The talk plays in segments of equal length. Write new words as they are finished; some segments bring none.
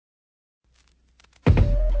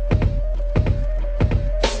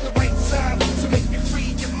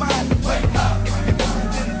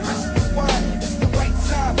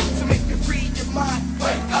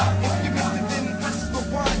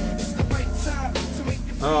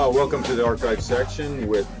Welcome to the archive section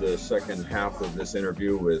with the second half of this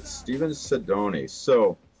interview with Stephen Sindoni.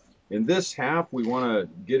 So, in this half, we want to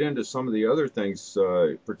get into some of the other things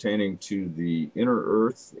pertaining to the inner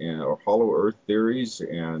Earth and or hollow Earth theories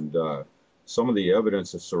and some of the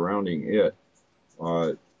evidence surrounding it.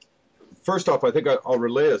 Uh, First off, I think I'll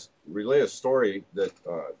relay a story that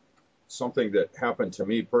something that happened to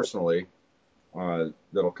me personally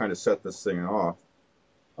that'll kind of set this thing off.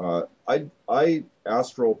 I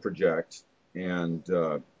astral project, and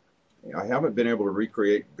I haven't been able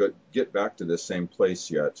to get back to this same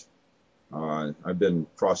place yet. I've been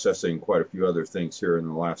processing quite a few other things here in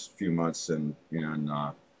the last few months, and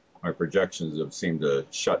my projections have seemed to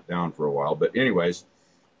shut down for a while. But anyways,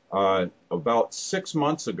 about 6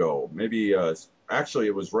 months ago, maybe actually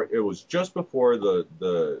it was just before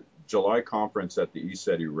the July conference at the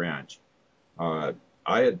ESETI Ranch. Uh,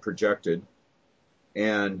 I had projected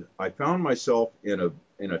and I found myself in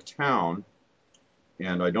a town,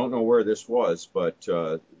 and I don't know where this was, but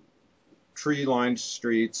tree-lined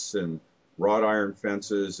streets and wrought iron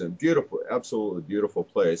fences and beautiful, absolutely beautiful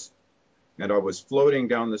place. And I was floating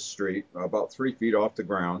down the street about 3 feet off the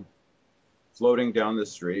ground, floating down the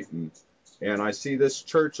street, and I see this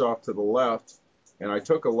church off to the left, and I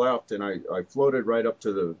took a left and I floated right up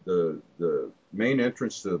to the main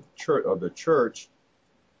entrance to the church,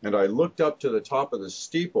 and I looked up to the top of the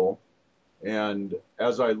steeple, and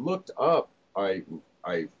as I looked up, I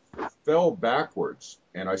fell backwards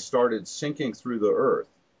and I started sinking through the earth.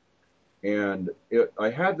 And I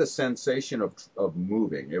had the sensation of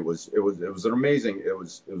moving. It was an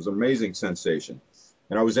amazing sensation.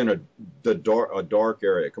 And I was in a dark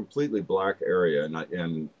area, a completely black area, and I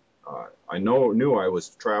knew I was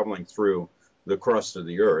traveling through the crust of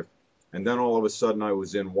the earth. And then all of a sudden, I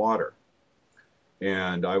was in water,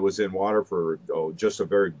 and I was in water for just a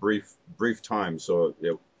very brief time, so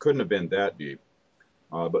it couldn't have been that deep.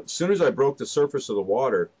 But as soon as I broke the surface of the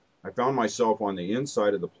water, I found myself on the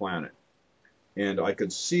inside of the planet, and I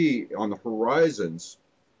could see on the horizons,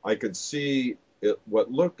 I could see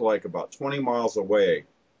what looked like about 20 miles away,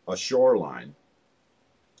 a shoreline,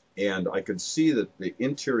 and I could see that the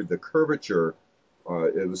interior, the curvature,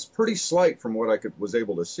 it was pretty slight from what was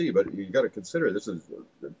able to see, but you got to consider this is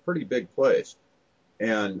a pretty big place.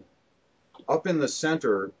 And up in the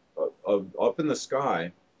center up in the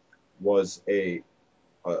sky was a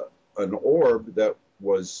an orb that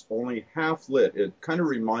was only half lit. It kind of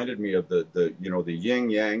reminded me of the yin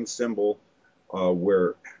yang symbol,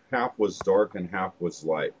 where half was dark and half was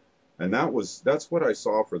light. And that's what I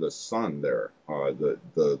saw for the sun there,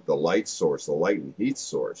 the light source, the light and heat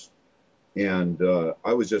source. And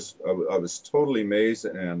I was totally amazed.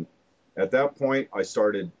 And at that point, I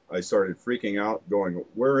started freaking out, going,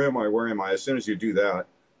 "Where am I? Where am I?" As soon as you do that,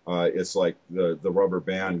 it's like the rubber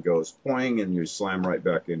band goes poing, and you slam right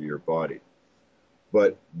back into your body.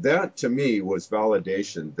 But that to me was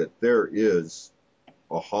validation that there is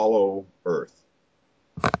a hollow Earth.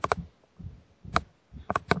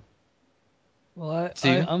 Well,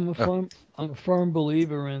 Steven? Oh, I'm a firm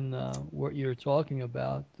believer in what you're talking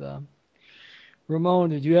about. Ramon,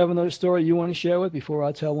 did you have another story you want to share with before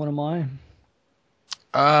I tell one of mine?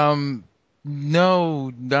 um,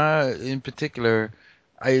 no, not in particular.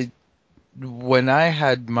 I When I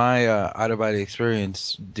had my out of body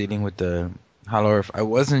experience dealing with the Hollow Earth, I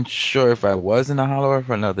wasn't sure if I was in a Hollow Earth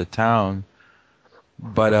or another town.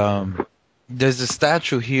 But there's a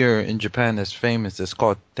statue here in Japan that's famous. It's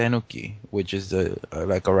called Tenuki, which is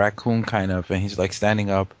like a raccoon kind of, and he's like standing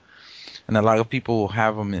up. And a lot of people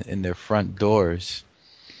have him in their front doors.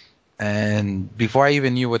 And before I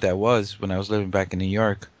even knew what that was, when I was living back in New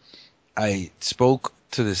York, I spoke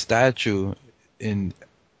to the statue in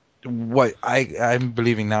what I'm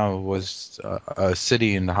believing now was a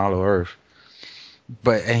city in the Hollow Earth.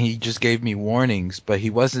 And he just gave me warnings, but he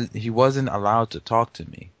wasn't allowed to talk to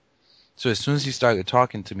me. So as soon as he started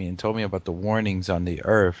talking to me and told me about the warnings on the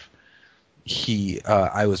Earth, he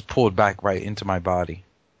I was pulled back right into my body.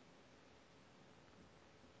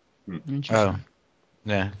 Hmm. Oh, Interesting.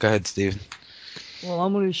 yeah. Go ahead, Steve. Well,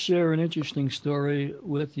 I'm going to share an interesting story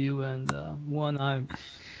with you, and one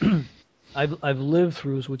I've lived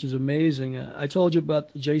through, which is amazing. I told you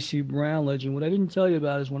about the J.C. Brown legend. What I didn't tell you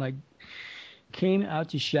about is when I came out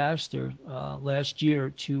to Shasta last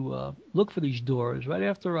year to look for these doors. Right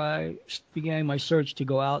after I began my search to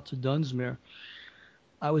go out to Dunsmuir,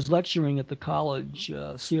 I was lecturing at the college,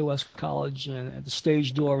 COS college, and at the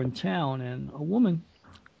stage door in town, and a woman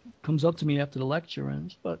comes up to me after the lecture, and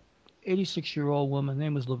it's about 86-year-old woman. Her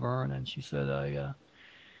name was Laverne, and she said, "I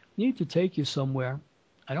need to take you somewhere.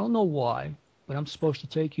 I don't know why, but I'm supposed to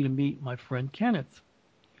take you to meet my friend Kenneth."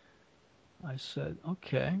 I said,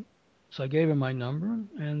 okay. So I gave her my number,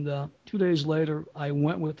 and 2 days later, I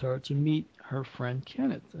went with her to meet her friend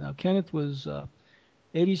Kenneth. Now, Kenneth was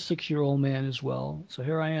 86-year-old man as well. So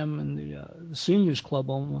here I am in the seniors club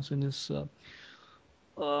almost in this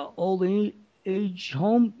old age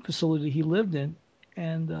home facility he lived in.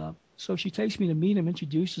 And so she takes me to meet him,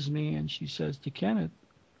 introduces me, and she says to Kenneth,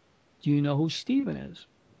 do you know who Stephen is?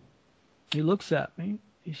 He looks at me.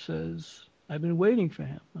 He says, I've been waiting for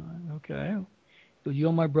him. Okay. But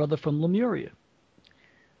you're my brother from Lemuria.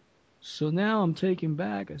 So now I'm taken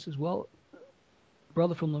back. I says, well,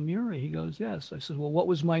 brother from Lemuria. He goes, yes. I said, well, what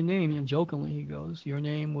was my name? And jokingly, he goes, your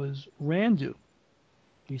name was Randu.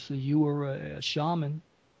 He said, you were a shaman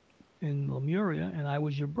in Lemuria, and I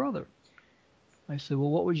was your brother. I said,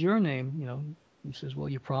 well, what was your name? He says, well,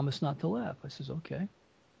 you promised not to laugh. I says, okay.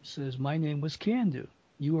 He says, my name was Kandu.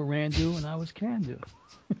 You were Randu, and I was Kandu.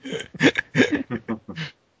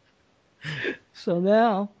 So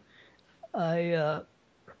now I uh,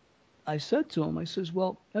 I said to him, I says,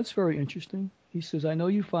 well, that's very interesting. He says, I know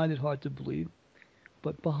you find it hard to believe,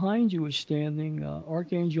 but behind you is standing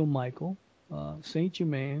Archangel Michael, Saint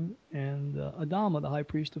Germain, and Adama, the high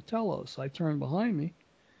priest of Telos. I turn behind me.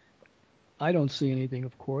 I don't see anything,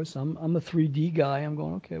 of course. I'm a 3D guy. I'm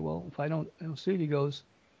going, okay, well, if I don't see it, he goes,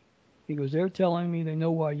 they're telling me they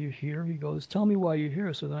know why you're here. He goes, tell me why you're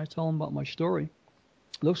here. So then I tell him about my story.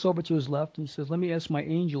 Looks over to his left and he says, let me ask my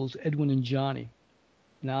angels, Edwin and Johnny.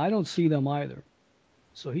 Now, I don't see them either.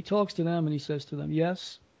 So he talks to them and he says to them,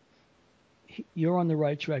 yes, you're on the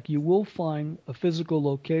right track. You will find a physical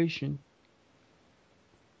location.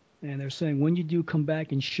 And they're saying, when you do, come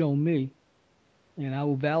back and show me, and I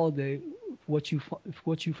will validate if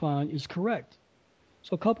what you find is correct.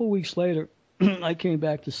 So a couple of weeks later, I came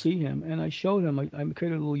back to see him, and I showed him. I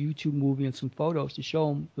created a little YouTube movie and some photos to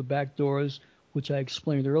show him the back doors, which I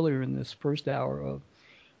explained earlier in this first hour of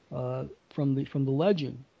from the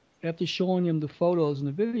legend. After showing him the photos and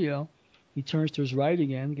the video, he turns to his right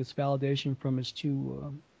again, gets validation from his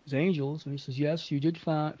angels, and he says, "Yes, you did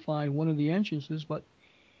find one of the entrances, but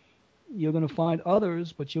you're going to find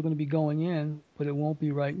others, but you're going to be going in, but it won't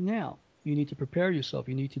be right now. You need to prepare yourself.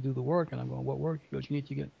 You need to do the work." And I'm going, "What work?" He goes, "You need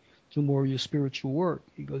to do more of your spiritual work."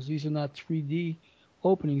 He goes, "These are not 3D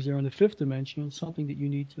openings; they're in the fifth dimension. Something that you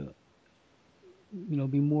need to,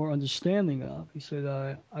 be more understanding of." He said,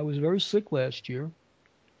 "I was very sick last year,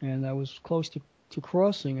 and I was close to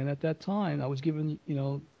crossing, and at that time, I was given,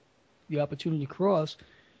 the opportunity to cross."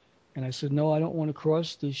 And I said, "No, I don't want to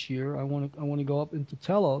cross this year. I want to go up into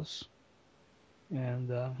Telos."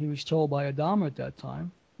 And he was told by Adama at that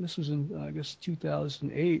time, this was in, I guess,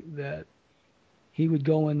 2008, that he would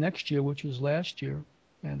go in next year, which was last year,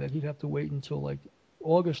 and that he'd have to wait until like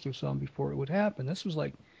August or something before it would happen. This was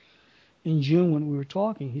like in June when we were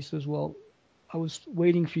talking. He says, "Well, I was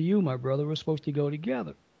waiting for you, my brother. We're supposed to go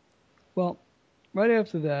together." Well, right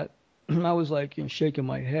after that, I was like, shaking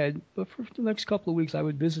my head. But for the next couple of weeks, I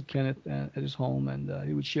would visit Kenneth at his home, and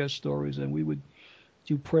he would share stories, and we would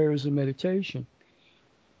do prayers and meditation.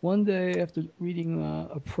 One day, after reading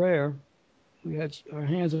a prayer, we had our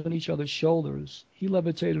hands on each other's shoulders. He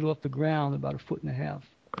levitated off the ground about a foot and a half.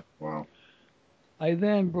 Wow. I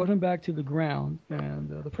then brought him back to the ground, and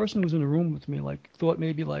the person who was in the room with me thought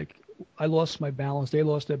maybe I lost my balance. They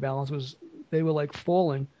lost their balance. They were like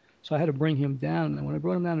falling, so I had to bring him down. And when I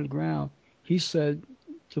brought him down to the ground, he said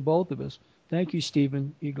to both of us, "Thank you,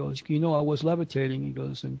 Stephen." He goes, "I was levitating." He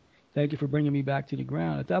goes, "And thank you for bringing me back to the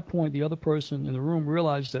ground." At that point, the other person in the room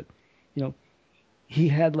realized that, you know, he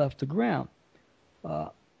had left the ground. Uh,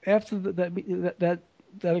 After that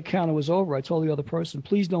encounter was over, I told the other person,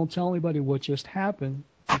 "Please don't tell anybody what just happened,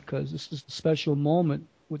 because this is a special moment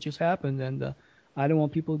what just happened, and I don't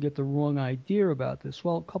want people to get the wrong idea about this."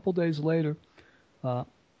 Well, a couple days later, uh,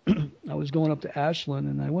 I was going up to Ashland,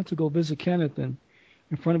 and I went to go visit Kenneth, and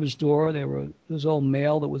in front of his door there was old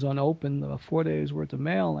mail that was unopened, 4 days worth of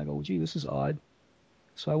mail, and I go, "Gee, this is odd."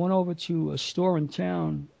 So I went over to a store in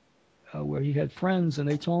town where he had friends, and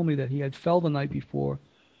they told me that he had fell the night before,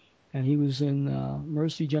 and he was in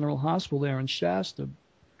Mercy General Hospital there in Shasta.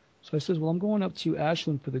 So I says, "Well, I'm going up to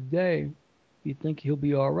Ashland for the day. You think he'll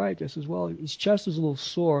be all right?" I says, "Well, his chest is a little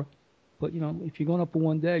sore, but if you're going up for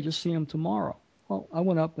one day, just see him tomorrow." Well, I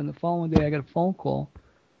went up, and the following day I got a phone call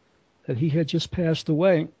that he had just passed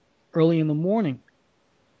away early in the morning.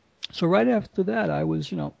 So right after that, I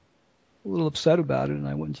was, a little upset about it, and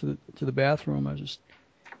I went to the bathroom. I was just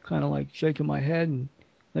kind of like shaking my head, and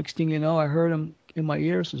next thing you know, I heard him in my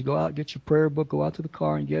ear, says, "Go out, get your prayer book, go out to the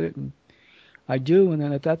car and get it." And I do, and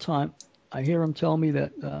then at that time, I hear him tell me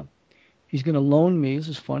that he's going to loan me, this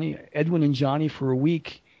is funny, Edwin and Johnny for a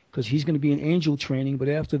week, because he's going to be in angel training. But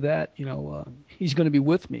after that, he's going to be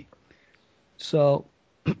with me. So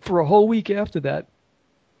for a whole week after that,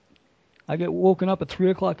 I get woken up at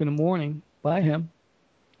 3 o'clock in the morning by him,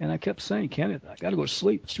 and I kept saying, Kenneth, I got to go to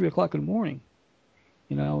sleep. It's 3 o'clock in the morning.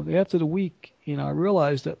 After the week, I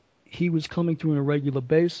realized that he was coming through on a regular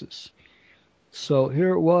basis. So here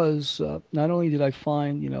it was. Not only did I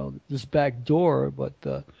find, this back door,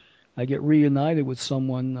 but I get reunited with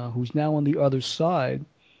someone who's now on the other side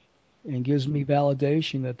and gives me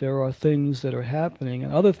validation that there are things that are happening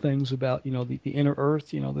and other things about, the inner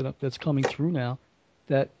earth, that's coming through now.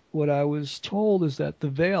 That what I was told is that the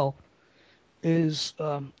veil is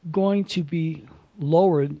going to be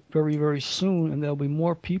lowered very, very soon, and there'll be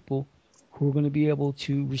more people who are going to be able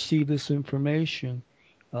to receive this information,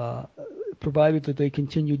 uh, provided that they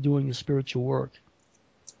continue doing the spiritual work.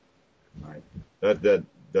 Right. That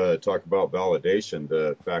talk about validation.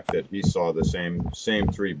 The fact that he saw the same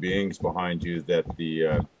three beings behind you that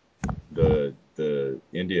the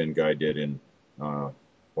Indian guy did in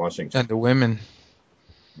Washington. And the women.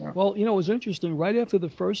 Yeah. Well, it was interesting. Right after the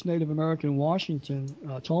first Native American in Washington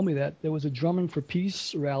told me that, there was a Drumming for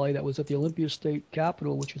Peace rally that was at the Olympia State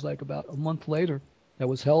Capitol, which was like about a month later, that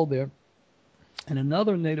was held there. And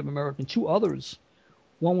another Native American, two others.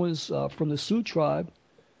 One was from the Sioux tribe,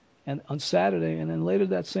 and on Saturday, and then later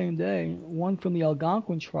that same day, one from the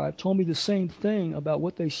Algonquin tribe told me the same thing about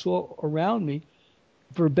what they saw around me,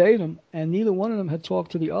 verbatim, and neither one of them had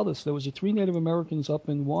talked to the others. So there was the three Native Americans up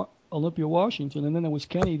in Olympia, Washington, and then there was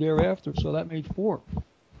Kenny thereafter. So that made four.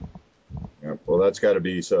 Yeah. Well, that's got to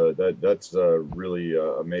be so. That's really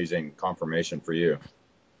amazing confirmation for you.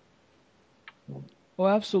 Oh,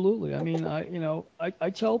 absolutely. I mean, I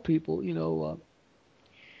tell people, you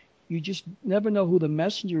just never know who the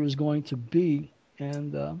messenger is going to be.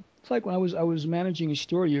 And it's like when I was managing a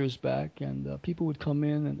store years back, and people would come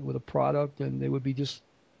in and with a product, and they would be just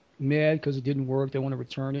mad because it didn't work. They want to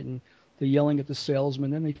return it, and they're yelling at the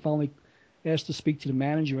salesman. Then they finally asked to speak to the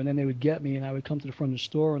manager, and then they would get me, and I would come to the front of the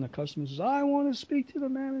store, and the customer says, "I want to speak to the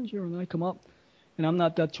manager," and I come up, and I'm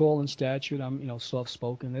not that tall in stature. I'm, soft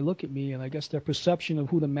spoken. They look at me, and I guess their perception of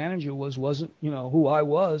who the manager wasn't, who I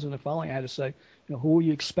was. And finally, I had to say, who are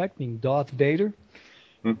you expecting, Darth Vader?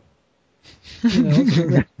 Hmm. So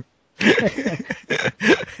that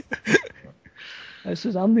I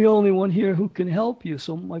says, I'm the only one here who can help you.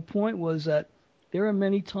 So my point was that there are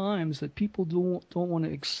many times that people don't want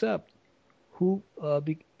to accept who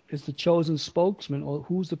is the chosen spokesman, or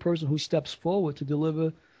who's the person who steps forward to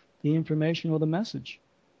deliver the information or the message.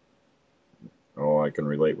 Oh, I can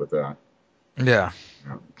relate with that. Yeah,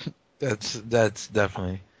 Yeah. that's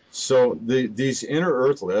definitely. So these inner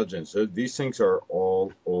Earth legends, these things are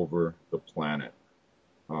all over the planet.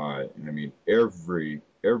 I mean, every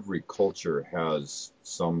culture has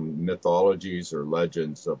some mythologies or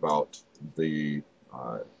legends about the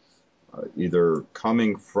uh, either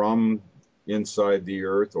coming from inside the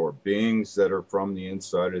Earth, or beings that are from the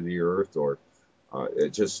inside of the Earth, or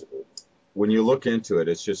it just when you look into it,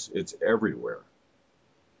 it's everywhere.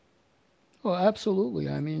 Oh, absolutely.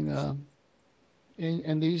 I mean,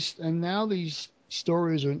 and now these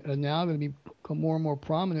stories are now going to become more and more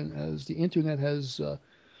prominent as the internet has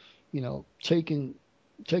taken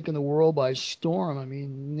the world by storm. I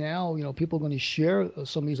mean, now people are going to share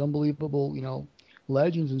some of these unbelievable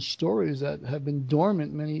legends and stories that have been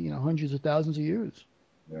dormant many hundreds of thousands of years.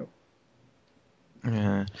 Yeah.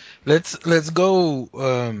 Yeah. Let's go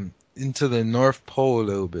into the North Pole a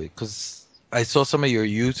little bit, because I saw some of your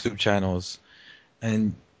YouTube channels,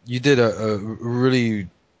 and you did a really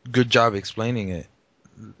good job explaining it.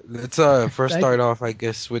 Let's first Thank start you. off, I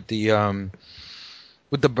guess, with the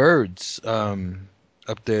birds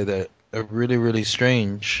up there that are really really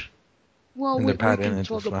strange Well, in the we pattern can and the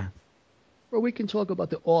talk about fly. or we can talk about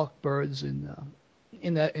the auk birds in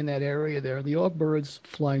that area there. The auk birds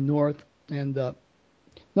fly north, and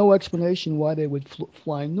no explanation why they would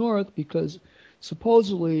fly north, because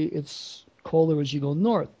supposedly it's colder as you go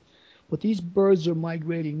north. But these birds are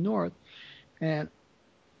migrating north, and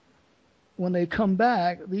when they come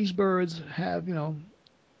back, these birds have,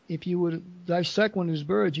 if you would dissect one of these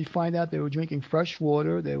birds, you'd find out they were drinking fresh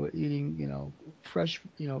water, they were eating, fresh,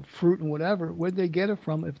 fruit and whatever. Where'd they get it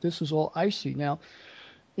from if this is all icy? Now,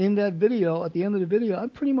 in that video, at the end of the video, I'm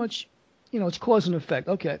pretty much, it's cause and effect.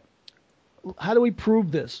 Okay, how do we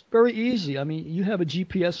prove this? Very easy. I mean, you have a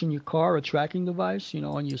GPS in your car, a tracking device,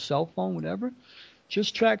 on your cell phone, whatever.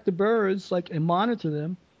 Just track the birds, like, and monitor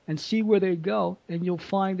them and see where they go, and you'll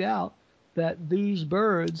find out that these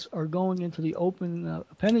birds are going into the open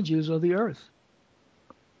appendages of the earth,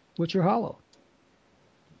 which are hollow.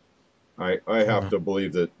 I have Uh, to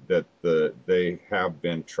believe that they have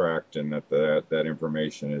been tracked and that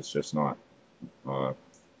information is just not uh,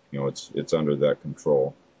 it's under that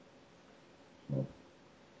control. So,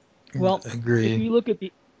 Well, if agree. you look at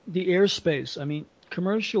the airspace, I mean,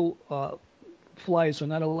 commercial flights are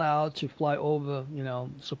not allowed to fly over,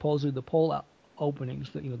 supposedly the openings.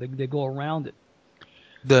 That they go around it,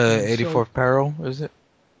 The and so 84th peril, is it?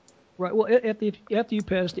 right. Well, after you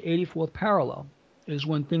pass the 84th parallel is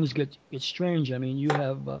when things get strange. I mean, you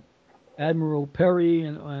have Admiral Perry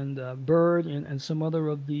and Byrd and some other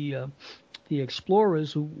of the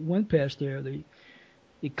explorers who went past there.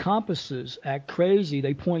 The compasses act crazy.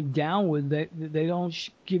 They point downward. They don't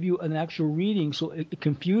give you an actual reading, so it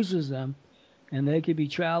confuses them, and they could be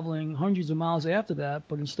traveling hundreds of miles after that.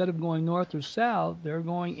 But instead of going north or south, they're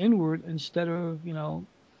going inward instead of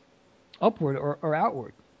upward or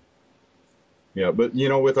outward. yeah, but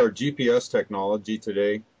with our GPS technology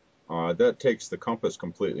today, that takes the compass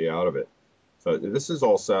completely out of it. So this is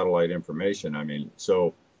all satellite information. I mean,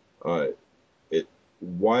 so uh, it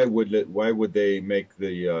why would they make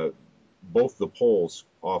the both the poles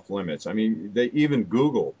off limits? I mean, they even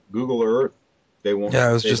Google Earth, Yeah,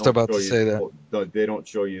 I was they just don't about show to you say that. they don't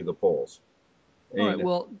show you the poles. I All right. mean,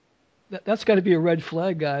 Well, that's got to be a red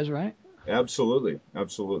flag, guys, right? absolutely,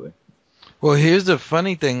 absolutely. Well, here's the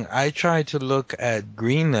funny thing. I tried to look at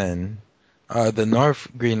Greenland, the North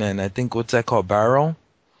Greenland. I think what's that called? Barrow?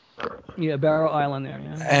 Yeah, Barrow Island there.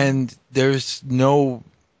 Yeah. And there's no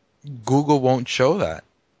Google won't show that.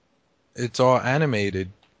 It's all animated,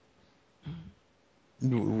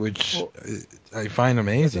 which Well, I find doesn't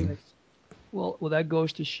amazing. make. Well, that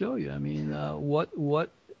goes to show you. I mean, what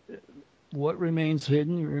remains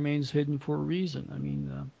hidden for a reason. I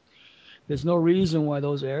mean, there's no reason why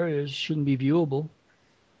those areas shouldn't be viewable.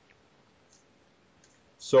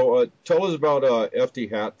 So tell us about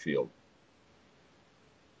FD Hatfield.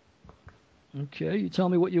 Okay, you tell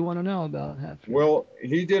me what you want to know about Hatfield. Well,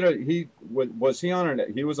 was he on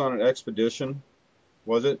an he was on an expedition,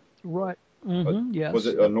 was it? Right. Uh, was Yes.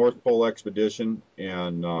 it a Yep. North Pole expedition?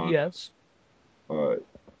 Yes. Uh,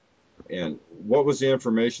 and what was the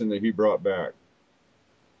information that he brought back?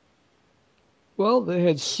 Well, they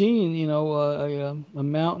had seen, a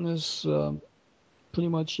mountainous, pretty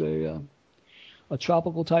much a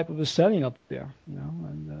tropical type of a setting up there,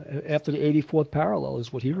 and after the 84th parallel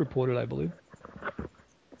is what he reported, I believe.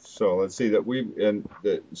 So let's see that we and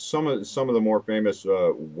the, some of the more famous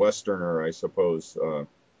Westerner, I suppose,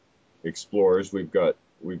 explorers. We've got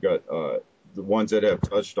the ones that have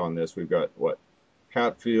touched on this. We've got what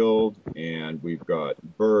Hatfield, and we've got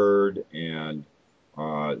Byrd, and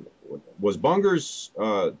uh, was Bunger's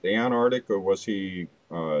the Antarctic, or was he?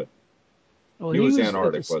 Well, He was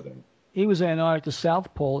Antarctic, wasn't he was Antarctic, the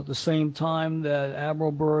South Pole, at the same time that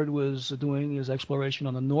Admiral Byrd was doing his exploration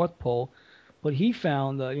on the North Pole. But he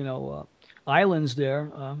found, islands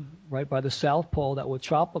there, right by the South Pole that were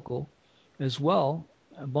tropical as well,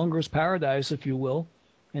 Bunger's paradise, if you will.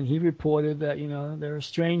 And he reported that, there are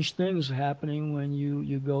strange things happening when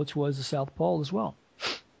you go towards the South Pole as well.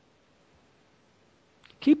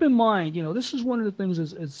 Keep in mind, this is one of the things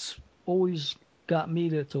that's it's always got me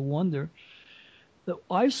to wonder. The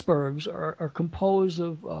icebergs are composed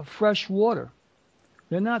of fresh water.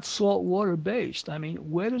 They're not salt water based. I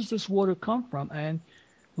mean, where does this water come from? And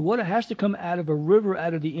the water has to come out of a river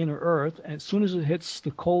out of the inner earth. And as soon as it hits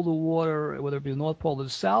the colder water, whether it be the North Pole or the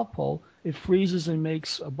South Pole, it freezes and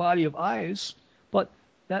makes a body of ice. But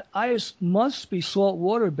that ice must be salt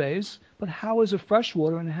water based. But how is it fresh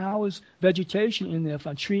water and how is vegetation in there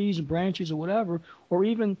from trees and branches or whatever, or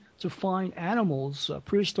even to find animals,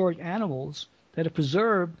 prehistoric animals that are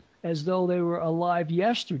preserved as though they were alive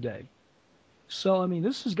yesterday? So, I mean,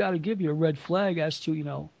 this has got to give you a red flag as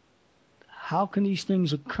to, how can these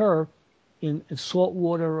things occur in a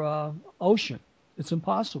saltwater ocean? It's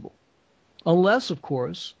impossible. Unless, of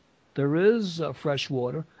course, there is fresh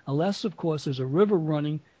water, unless, of course, there's a river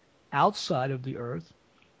running outside of the earth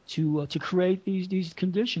to create these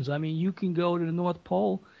conditions. I mean, you can go to the North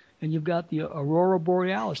Pole and you've got the aurora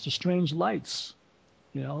borealis, the strange lights,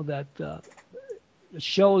 that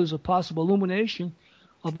shows a possible illumination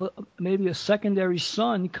of maybe a secondary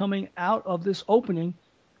sun coming out of this opening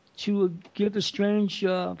to give the strange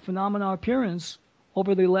phenomena appearance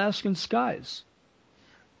over the Alaskan skies.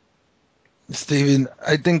 Steven,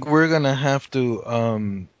 I think we're gonna have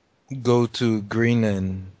to go to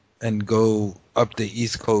Greenland and go up the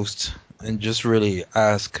East Coast and just really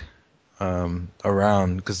ask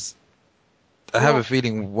around because I have a Well,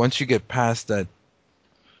 feeling once you get past that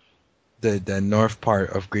north part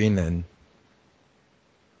of Greenland,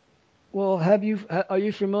 Well, are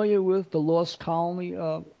you familiar with the Lost Colony?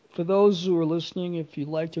 For those who are listening, if you'd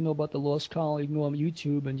like to know about the Lost Colony, you can go on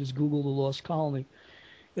YouTube and just Google the Lost Colony.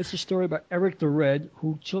 It's a story about Eric the Red,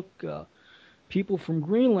 who took people from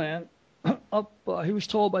Greenland up. He was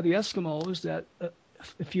told by the Eskimos that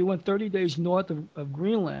if you went 30 days north of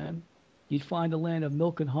Greenland, you'd find a land of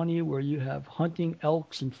milk and honey where you have hunting,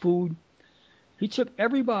 elks, and food. He took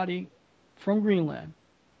everybody from Greenland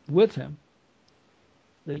with him.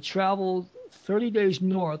 They traveled 30 days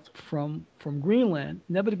north from Greenland,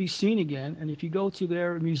 never to be seen again. And if you go to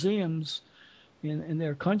their museums in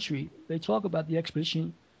their country, they talk about the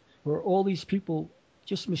expedition where all these people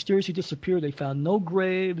just mysteriously disappeared. They found no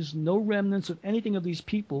graves, no remnants of anything of these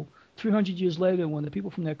people. 300 years later, when the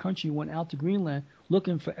people from their country went out to Greenland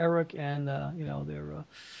looking for Eric and their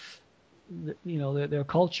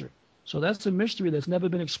culture. So that's a mystery that's never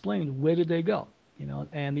been explained. Where did they go?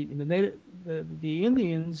 And the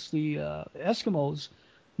Indians, the Eskimos,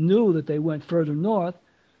 knew that they went further north,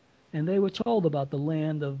 and they were told about the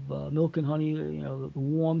land of milk and honey, the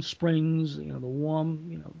warm springs, the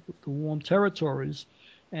warm territories.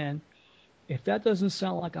 And if that doesn't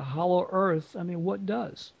sound like a hollow earth, I mean, what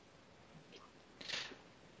does?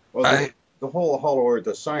 Well, I the whole hollow earth,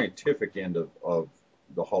 the scientific end of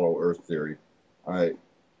the hollow earth theory, I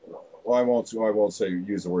well, I won't say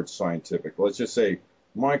use the word scientific. Let's just say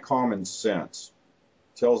my common sense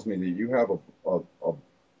tells me that you have a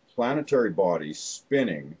planetary body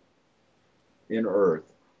spinning in Earth,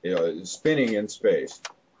 spinning in space.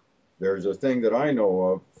 There's a thing that I know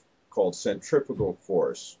of called centrifugal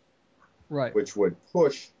force, Right. which would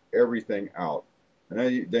push everything out.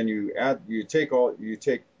 And then you take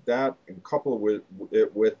that and couple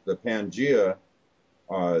it with the Pangea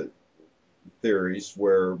uh, theories,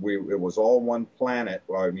 where it was all one planet.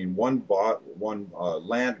 I mean, one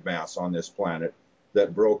land mass on this planet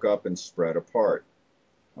that broke up and spread apart.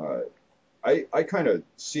 Uh, I kind of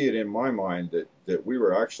see it in my mind that we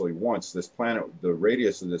were actually once this planet. The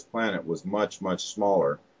radius of this planet was much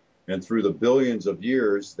smaller, and through the billions of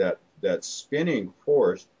years, that spinning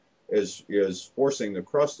force is forcing the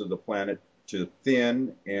crust of the planet to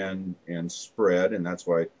thin and spread, and that's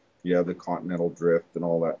why you have the continental drift and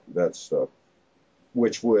all that stuff,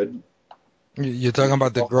 which would you're talking leave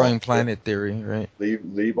about the a growing hollow, planet theory, right?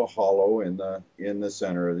 leave a hollow in the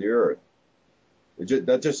center of the Earth.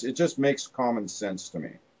 It just makes common sense to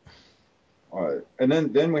me. And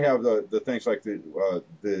then we have the things like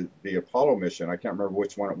the Apollo mission. I can't remember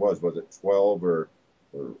which one it was. Was it 12 or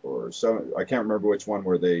 7? I can't remember which one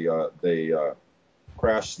where they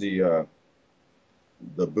crashed the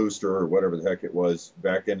booster or whatever the heck it was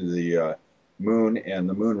back into the moon, and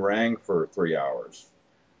the moon rang for 3 hours,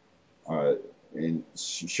 uh, and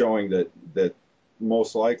showing that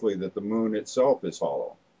most likely that the moon itself is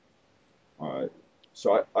hollow. Uh,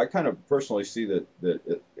 so I kind of personally see that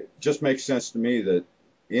it just makes sense to me that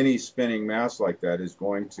any spinning mass like that is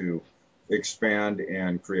going to expand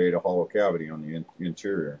and create a hollow cavity on the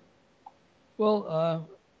interior. Well,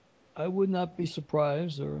 I would not be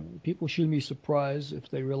surprised, or people shouldn't be surprised if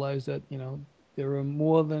they realize that, there are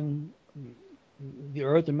more than the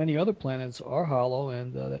Earth and many other planets are hollow,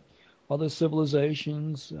 and that other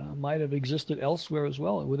civilizations might have existed elsewhere as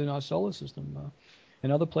well within our solar system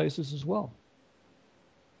and other places as well.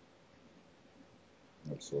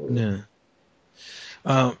 Absolutely. Yeah.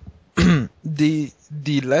 Um, the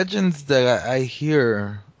legends that I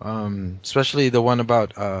hear, especially the one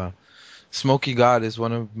about Smoky God, is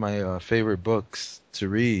one of my favorite books to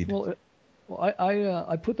read. Well,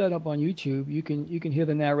 I put that up on YouTube. You can hear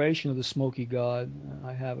the narration of the Smoky God.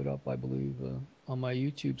 I have it up, I believe, on my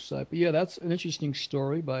YouTube site. But yeah, that's an interesting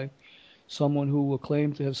story by someone who will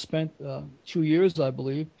claim to have spent 2 years, I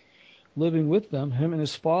believe, living with them. Him and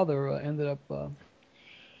his father ended up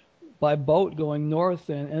by boat going north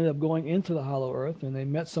and ended up going into the Hollow Earth, and they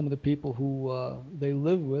met some of the people who they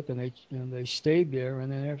lived with, and they stayed there.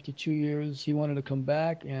 And then after 2 years, he wanted to come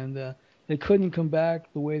back, and they couldn't come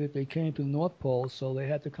back the way that they came to the North Pole, so they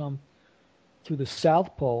had to come to the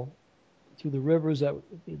South Pole, to the rivers that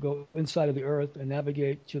go inside of the Earth and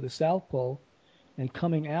navigate to the South Pole. And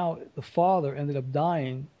coming out, the father ended up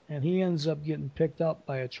dying, and he ends up getting picked up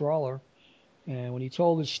by a trawler. And when he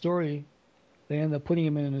told his story, they ended up putting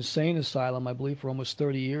him in an insane asylum, I believe, for almost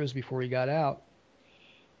 30 years before he got out.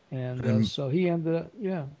 And And, so he ended up,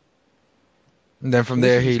 yeah. and then from So this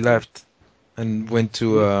there is a he story. left and went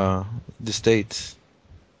to He, the States.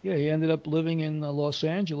 yeah, he ended up living in Los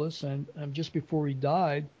Angeles, and just before he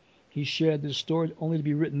died, he shared this story only to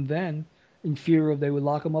be written then, in fear of they would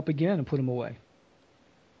lock him up again and put him away.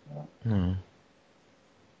 Yeah. Hmm.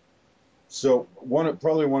 So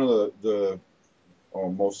probably one of the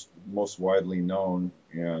most widely known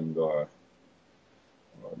and at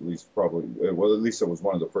least probably well at least it was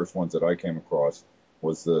one of the first ones that I came across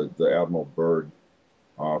was the Admiral Byrd.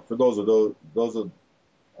 For those of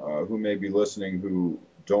who may be listening who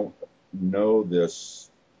don't know this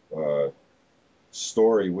uh,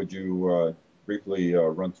 story, would you briefly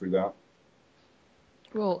run through that?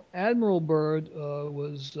 Well, Admiral Byrd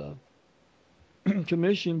was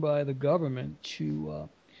commissioned by the government to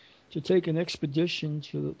take an expedition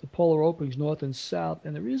to the polar openings north and south.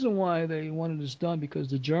 And the reason why they wanted this done because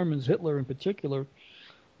the Germans, Hitler in particular,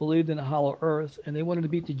 believed in a hollow Earth, and they wanted to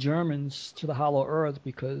beat the Germans to the hollow Earth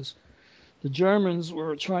because the Germans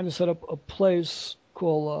were trying to set up a place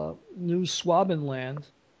called New Swabenland,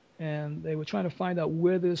 and they were trying to find out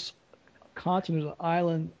where this continent or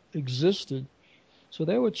island existed. So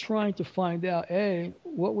they were trying to find out, A,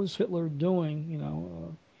 what was Hitler doing,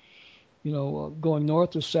 going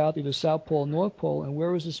north or south, either South Pole or North Pole, and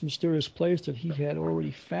where was this mysterious place that he had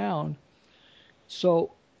already found?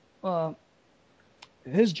 So uh,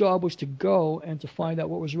 his job was to go and to find out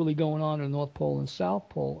what was really going on in the North Pole and South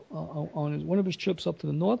Pole. One of his trips up to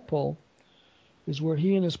the North Pole is where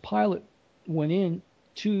he and his pilot went in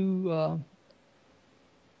to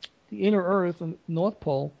the inner Earth and North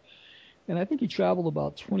Pole, and I think he traveled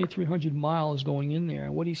about 2,300 miles going in there.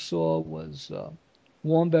 And what he saw was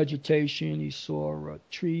warm vegetation. He saw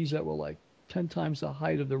trees that were like 10 times the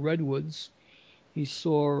height of the redwoods. He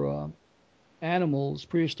saw animals,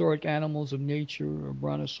 prehistoric animals of nature,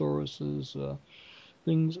 brontosauruses,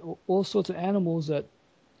 things, all sorts of animals that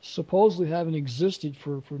supposedly haven't existed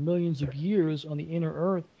for millions of years on the inner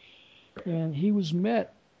Earth. And he was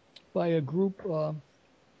met by a group of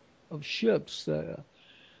ships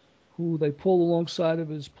who they pulled alongside of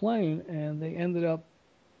his plane, and they ended up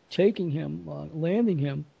taking him, landing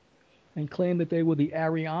him, and claimed that they were the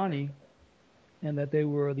Ariani and that they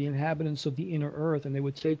were the inhabitants of the inner Earth, and they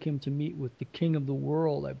would take him to meet with the king of the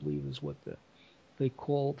world, I believe is what they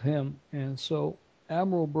called him. And so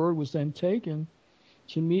Admiral Byrd was then taken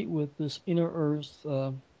to meet with this inner Earth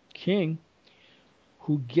king,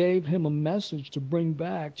 who gave him a message to bring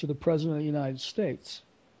back to the President of the United States.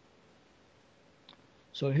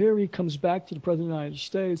 So here he comes back to the President of the United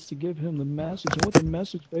States to give him the message. And what the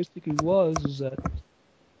message basically was is that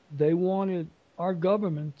they wanted our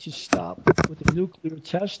government to stop with the nuclear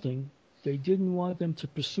testing. They didn't want them to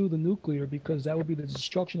pursue the nuclear because that would be the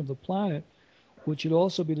destruction of the planet, which would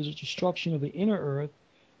also be the destruction of the inner Earth.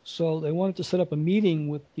 So they wanted to set up a meeting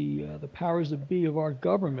with the powers that be of our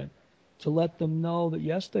government to let them know that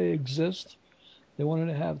yes, they exist. They wanted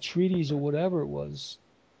to have treaties or whatever it was.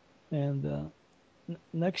 And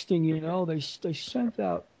next thing you know, they sent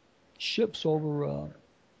out ships over.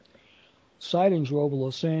 Sightings were over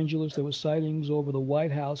Los Angeles. There were sightings over the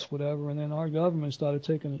White House, whatever. And then our government started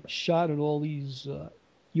taking a shot at all these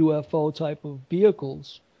UFO type of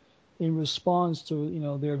vehicles in response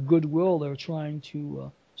to their goodwill. They were trying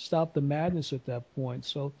to stop the madness at that point.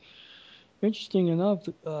 So interesting enough,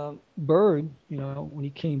 Byrd, when he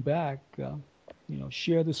came back,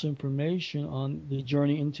 shared this information on the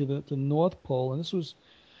journey into the North Pole, and this was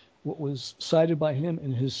what was cited by him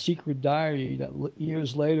in his secret diary that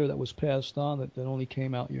years later that was passed on that only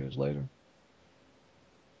came out years later.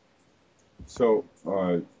 So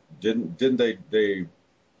didn't they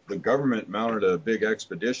the government mounted a big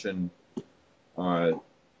expedition uh,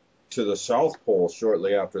 to the South Pole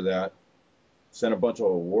shortly after that, sent a bunch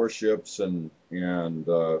of warships and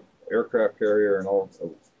aircraft carrier and all.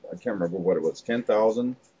 I can't remember what it was,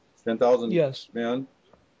 10,000 Yes. men.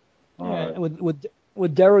 Yeah, Uh, and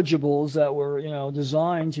with dirigibles that were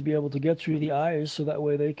designed to be able to get through the ice, so that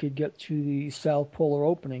way they could get to the South Polar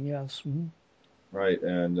opening. Yes. right,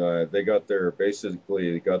 and they got their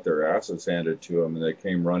asses handed to them, and they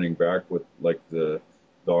came running back with like the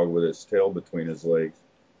dog with his tail between his legs.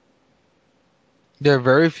 There are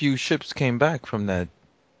very few ships came back from that.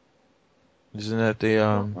 Isn't that the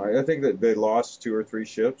I think that they lost two or three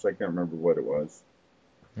ships. I can't remember what it was.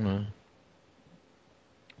 uh,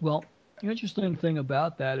 Well, the interesting thing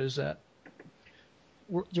about that is that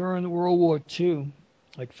during World War II,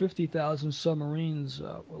 like 50,000 submarines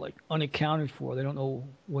were like unaccounted for. They don't know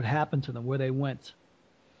what happened to them, where they went.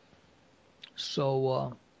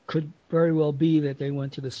 So could very well be that they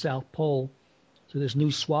went to the South Pole, to this new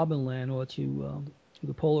Swabenland, or to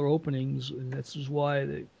the polar openings, and that's just why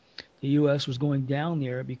the U.S. was going down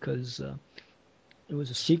there because it was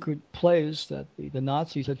a secret place that the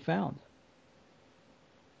Nazis had found.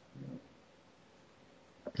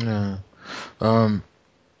 yeah. Um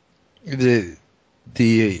the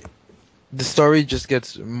the the story just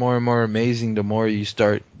gets more and more amazing the more you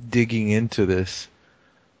start digging into this.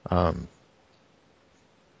 Um,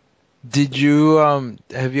 did you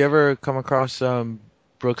have you ever come across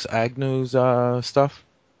Brooks Agnew's stuff?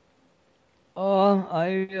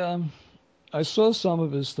 I saw some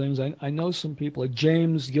of his things. I know some people like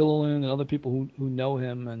James Gilliland and other people who know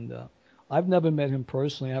him, and I've never met him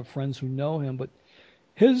personally. I have friends who know him, but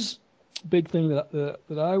his big thing that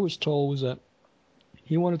I was told was that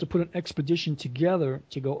he wanted to put an expedition together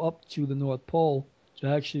to go up to the North Pole to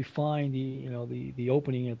actually find the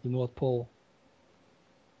opening at the North Pole.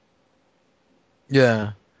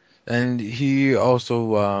 Yeah, and he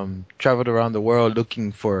also traveled around the world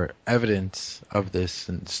looking for evidence of this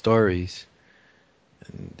and stories.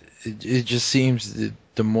 And it just seems that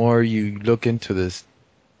the more you look into this,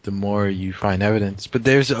 the more you find evidence. But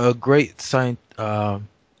there's a great science.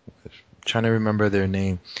 Trying to remember their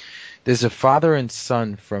name. There's a father and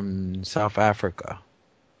son from South Africa,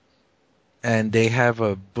 and they have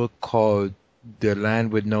a book called The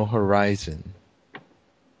Land with No Horizon,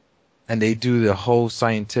 and they do the whole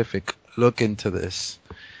scientific look into this.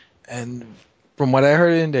 And from what I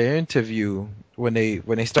heard in their interview, when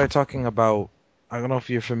they start talking about, I don't know if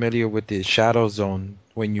you're familiar with the shadow zone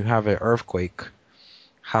when you have an earthquake,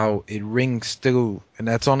 how it rings through, and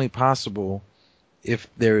that's only possible if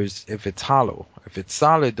it's hollow. If it's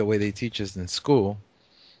solid the way they teach us in school,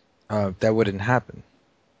 that wouldn't happen.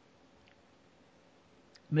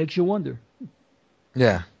 Makes you wonder.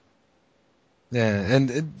 Yeah, yeah,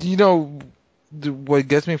 and what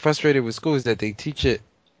gets me frustrated with school is that they teach it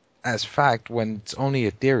as fact when it's only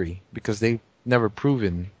a theory because they've never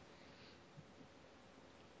proven.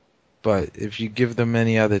 But if you give them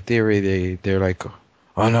any other theory, they're like,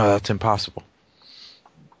 oh no, that's impossible.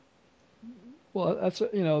 Well, that's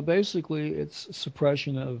basically it's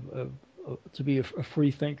suppression of to be a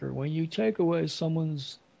free thinker. When you take away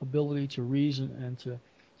someone's ability to reason and to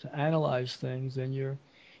analyze things, then you're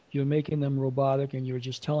making them robotic and you're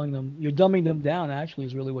just telling them you're dumbing them down. Actually,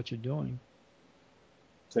 is really what you're doing.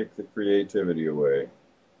 Take the creativity away.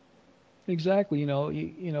 Exactly.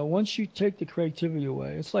 Once you take the creativity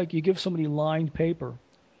away, it's like you give somebody lined paper.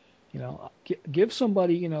 Give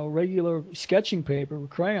somebody regular sketching paper with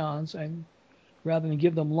crayons and rather than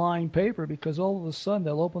give them lined paper because all of a sudden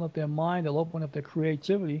they'll open up their mind, they'll open up their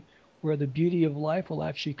creativity where the beauty of life will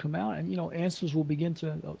actually come out and answers will begin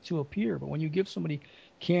to appear. But when you give somebody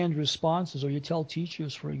canned responses or you tell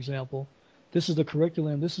teachers, for example, this is the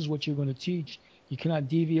curriculum, this is what you're going to teach. You cannot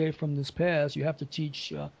deviate from this path. You have to teach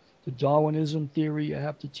the Darwinism theory. You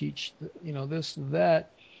have to teach this that.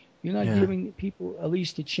 You're not Yeah, giving people at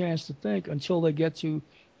least a chance to think until they get to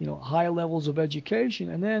high levels of education,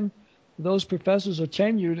 and then those professors are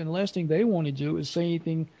tenured, and the last thing they want to do is say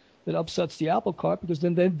anything that upsets the apple cart because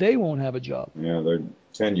then they won't have a job. Yeah, they're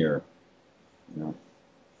tenure. You know,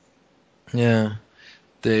 yeah.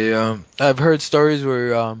 I've heard stories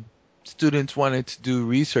where students wanted to do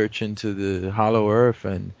research into the hollow earth,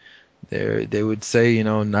 and they would say,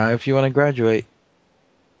 now if you want to graduate,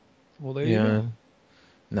 Well, there you you go. know,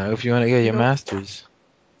 now if you want to get You your know, master's.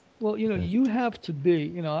 well, Yeah. you have to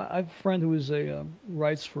be. I have a friend who is a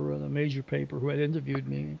writes for a major paper who had interviewed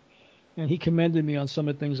me, and he commended me on some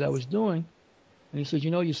of the things I was doing. And he says,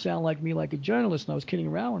 you sound like me like a journalist. And I was kidding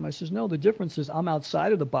around with him. I says, no, the difference is I'm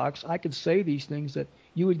outside of the box. I could say these things that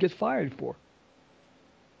you would get fired for.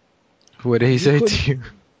 What did he You say couldn't. to you?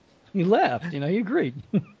 He laughed. He agreed.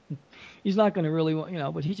 He's not going to really,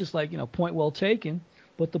 but he's just like, point well taken.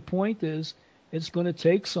 But the point is, it's going to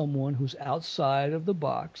take someone who's outside of the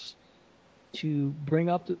box to bring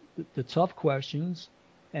up the tough questions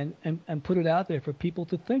and put it out there for people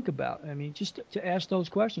to think about. I mean, just to ask those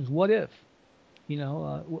questions. What if?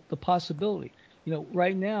 The possibility.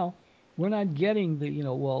 Right now, we're not getting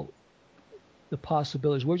the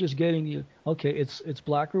possibilities. We're just getting okay, it's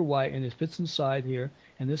black or white and it fits inside here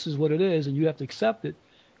and this is what it is and you have to accept it.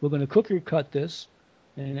 We're going to cookie cut this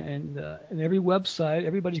and every website,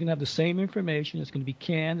 everybody's going to have the same information. It's going to be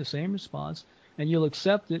canned, the same response, and you'll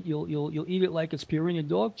accept it. You'll eat it like it's Purina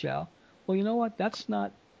dog chow. Well, you know what? That's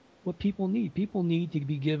not what people need. People need to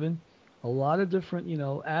be given a lot of different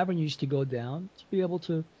avenues to go down to be able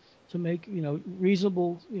to make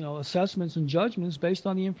reasonable assessments and judgments based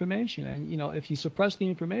on the information. And if you suppress the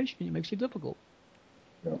information, it makes it difficult.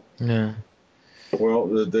 yeah. Yeah. Well,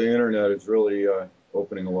 the internet is really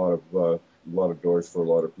opening a lot of doors for a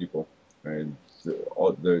lot of people. And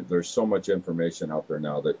there's so much information out there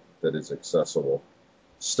now that is accessible.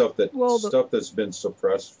 Well, Stuff that's been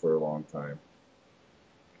suppressed for a long time.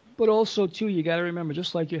 but also too, you got to remember,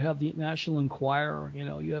 just like you have the National Enquirer,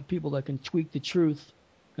 you have people that can tweak the truth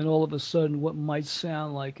and all of a sudden, what might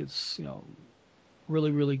sound like it's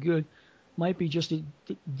really really good, might be just a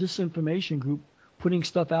disinformation group putting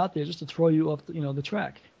stuff out there just to throw you off the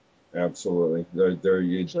track. Absolutely. There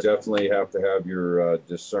you So definitely have to have your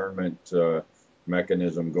discernment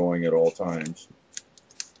mechanism going at all times.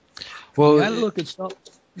 I mean, Well, I look at stuff.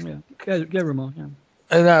 Yeah, get Ramon. Yeah.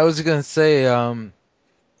 and I was gonna say,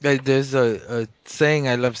 there's a saying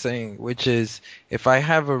I love saying, which is if I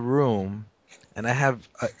have a room and I have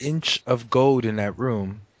an inch of gold in that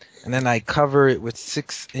room, and then I cover it with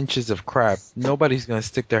 6 inches of crap, nobody's gonna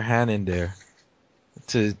stick their hand in there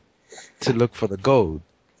to look for the gold.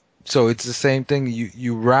 So it's the same thing.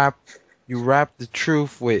 You wrap the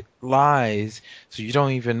truth with lies, so you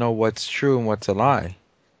don't even know what's true and what's a lie.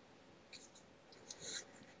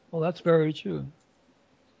 Well, that's very true.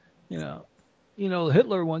 You know,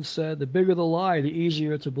 Hitler once said, "The bigger the lie, the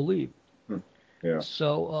easier to believe." Hmm. Yeah.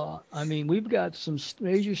 So, I mean, we've got some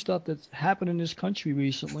major stuff that's happened in this country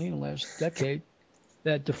recently in the last decade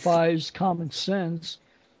that defies common sense,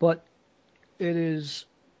 but it is,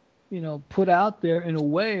 put out there in a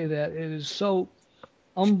way that it is so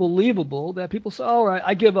unbelievable that people say, "All right,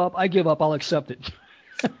 I give up, I'll accept it."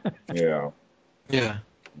 Yeah. Yeah.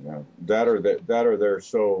 Yeah. That or they're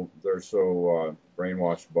so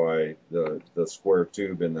brainwashed by the square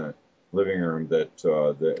tube in the living room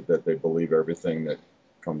that they believe everything that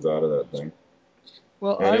comes out of that thing,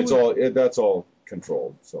 Well, and I it's would, all that's all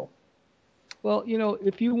controlled. So well,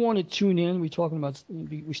 if you want to tune in, we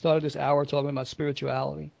started this hour talking about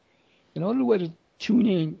spirituality. In order way to tune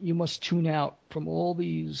in, you must tune out from all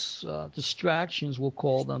these distractions, we'll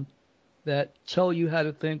call them, that tell you how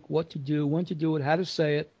to think, what to do, when to do it, how to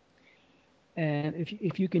say it. And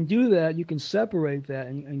if you can do that, you can separate that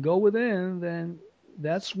and go within, then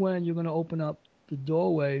that's when you're going to open up the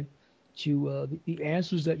doorway to the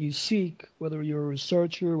answers that you seek, whether you're a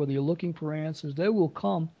researcher, whether you're looking for answers, they will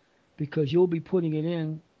come because you'll be putting it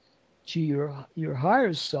in to your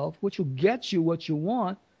higher self, which will get you what you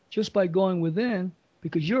want just by going within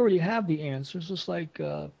because you already have the answers. Just like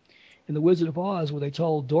in the Wizard of Oz, where they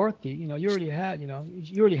told Dorothy, you already had it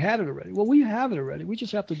already. Well, we have it already. We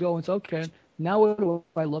just have to go and say, okay, now what do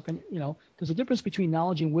I look? And there's a difference between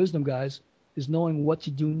knowledge and wisdom, guys. Is knowing what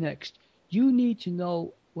to do next. You need to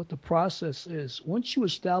know what the process is. Once you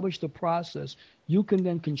establish the process, you can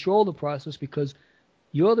then control the process because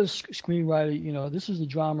you're the screenwriter. This is the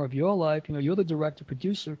drama of your life. You're the director,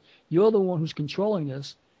 producer. You're the one who's controlling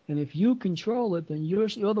this. And if you control it, then you're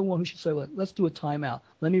the one who should say, let's do a timeout.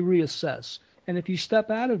 Let me reassess. And if you step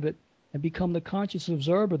out of it and become the conscious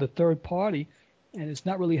observer, the third party, and it's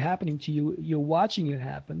not really happening to you, you're watching it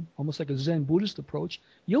happen, almost like a Zen Buddhist approach,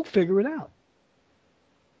 you'll figure it out.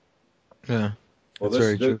 Yeah. well, That's this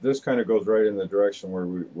very this, true. this kind of goes right in the direction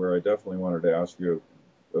where I definitely wanted to ask you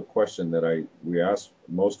a question that we ask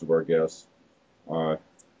most of our guests. Uh,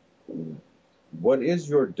 what is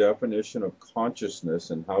your definition of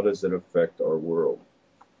consciousness, and how does it affect our world?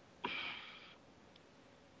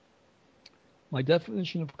 My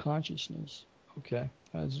definition of consciousness. Okay,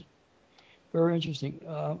 that's very interesting.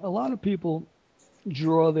 A lot of people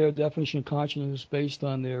draw their definition of consciousness based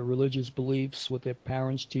on their religious beliefs, what their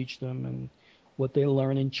parents teach them, and what they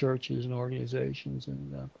learn in churches and organizations.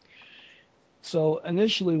 And so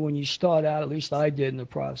initially, when you start out, at least I did in the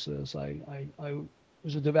process, I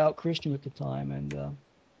was a devout Christian at the time, and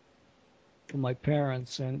from my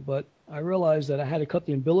parents, but I realized that I had to cut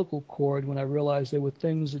the umbilical cord when I realized there were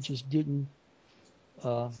things that just didn't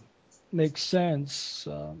uh, make sense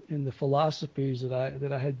in the philosophies that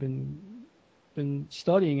I had been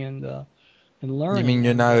studying and You learning. mean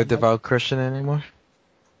you're And not a devout Christian anymore?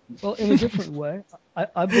 well, in a different way,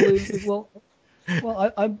 I believe.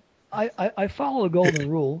 I follow the golden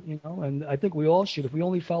rule, and I think we all should. If we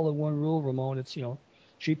only follow one rule, Ramon, it's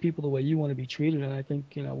treat people the way you want to be treated, and I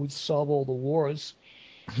think we'd solve all the wars.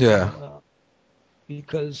 Yeah.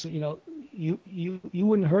 Because you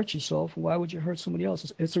wouldn't hurt yourself. Why would you hurt somebody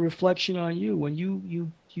else? It's a reflection on you. When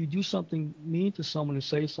you do something mean to someone or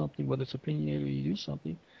say something, whether it's opinionated or you do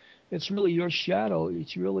something, it's really your shadow.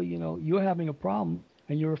 It's really you're having a problem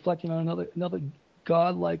and you're reflecting on another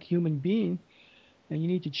godlike human being, and you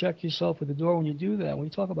need to check yourself at the door when you do that. When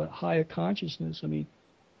you talk about higher consciousness, I mean,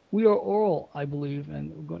 we are all, I believe,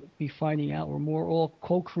 and we're going to be finding out we're more all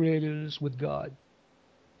co-creators with God.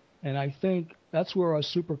 And I think that's where our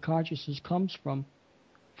super consciousness comes from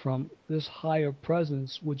this higher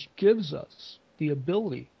presence, which gives us the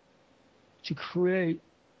ability to create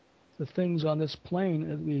the things on this plane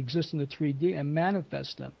as we exist in the 3D and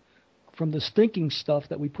manifest them from this thinking stuff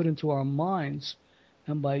that we put into our minds.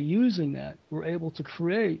 And by using that, we're able to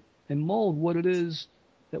create and mold what it is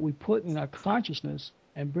that we put in our consciousness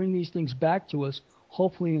and bring these things back to us,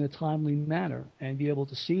 hopefully in a timely manner, and be able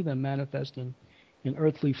to see them manifest in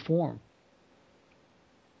earthly form.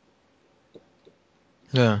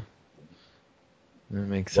 Yeah, that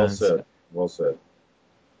makes Well sense. said. Well said.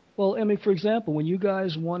 Well, I mean, for example, when you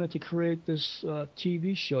guys wanted to create this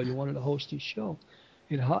TV show, you wanted to host this show,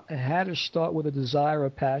 it had to start with a desire, a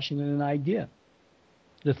passion, and an idea.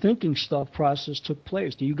 The thinking stuff process took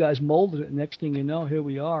place. You guys molded it. Next thing you know, here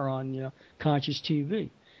we are on conscious TV.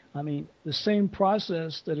 I mean, the same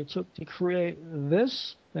process that it took to create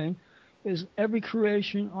this thing is every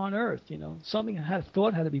creation on Earth. Something had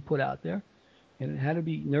thought had to be put out there, and it had to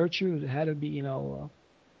be nurtured. It had to be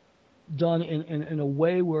done in a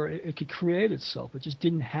way where it could create itself. It just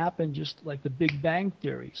didn't happen just like the Big Bang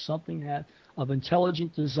Theory. Something had of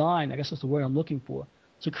intelligent design. I guess that's the word I'm looking for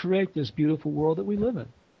to create this beautiful world that we live in.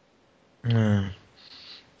 Yeah.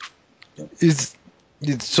 Is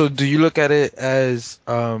so? Do you look at it as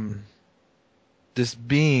this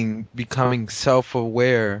being becoming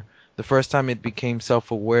self-aware? The first time it became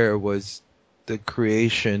self-aware was the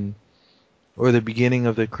creation or the beginning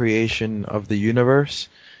of the creation of the universe.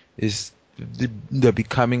 Is the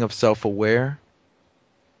becoming of self-aware?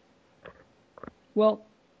 Well,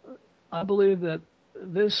 I believe that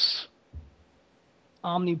this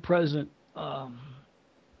omnipresent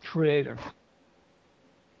creator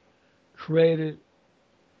created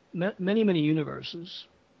many, many universes.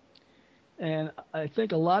 And I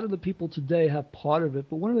think a lot of the people today have part of it.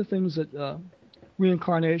 But one of the things that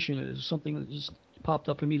reincarnation is something that just popped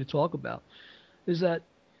up for me to talk about is that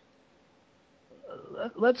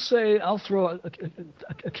let's say I'll throw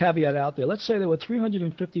a caveat out there. Let's say there were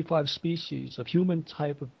 355 species of human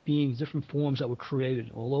type of beings, different forms that were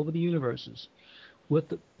created all over the universes with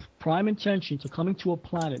the prime intention to coming to a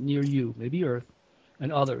planet near you, maybe Earth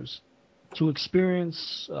and others, to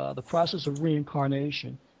experience the process of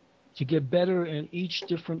reincarnation, to get better in each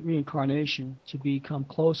different reincarnation, to become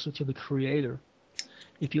closer to the Creator.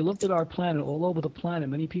 If you looked at our planet, all over the planet,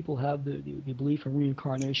 many people have the belief in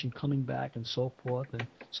reincarnation coming back and so forth, and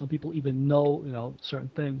some people even know certain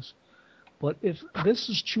things. But if this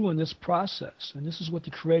is true in this process, and this is what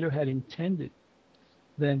the Creator had intended,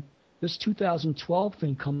 then this 2012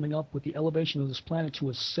 thing coming up with the elevation of this planet to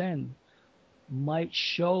ascend might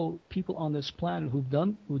show people on this planet who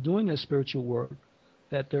are doing their spiritual work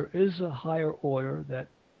that there is a higher order that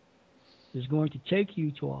is going to take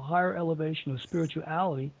you to a higher elevation of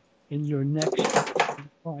spirituality in your next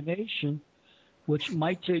incarnation, which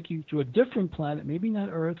might take you to a different planet, maybe not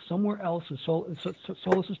Earth, somewhere else, a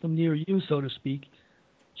solar system near you, so to speak,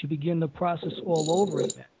 to begin the process all over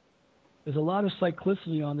again. There's a lot of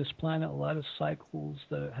cyclicity on this planet, a lot of cycles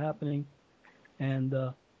that are happening, and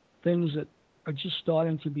things that are just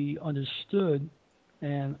starting to be understood.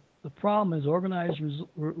 And the problem is organized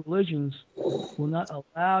religions will not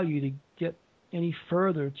allow you to get any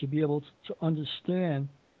further to be able to understand,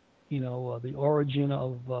 the origin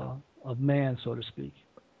of man, so to speak.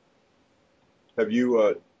 Have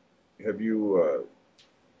you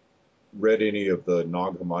read any of the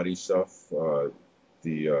Nag Hammadi stuff?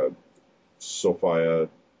 The Sophia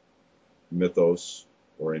mythos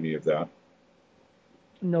or any of that?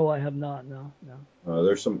 No, I have not. No, no.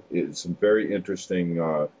 There's some very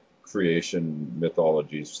interesting creation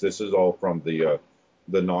mythologies. This is all from the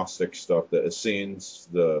Gnostic stuff, the Essenes,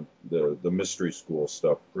 the mystery school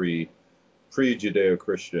stuff,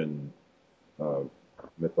 pre-Judeo-Christian uh,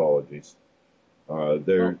 mythologies.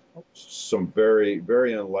 There's Well, some very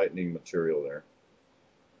very enlightening material there.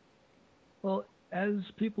 well, as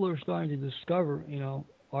people are starting to discover,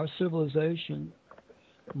 our civilization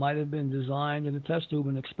might have been designed in a test tube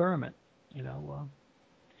and experiment,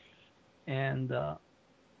 and there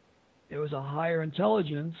was a higher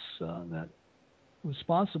intelligence that was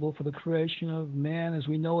responsible for the creation of man as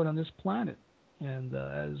we know it on this planet. And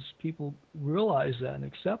as people realize that and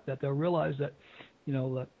accept that, they'll realize that,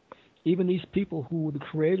 that even these people who were the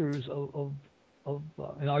creators of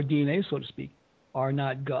in our DNA, so to speak, are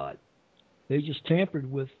not God. They just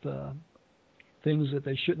tampered with things that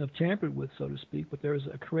they shouldn't have tampered with, so to speak. But there's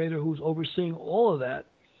a creator who's overseeing all of that.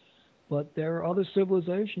 But there are other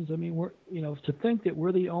civilizations. I mean, to think that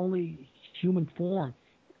we're the only human form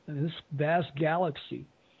in this vast galaxy,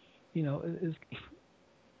 is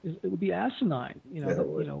it would be asinine. Yeah,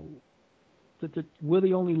 That we're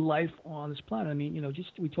the only life on this planet. I mean,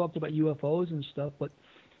 just we talked about UFOs and stuff, but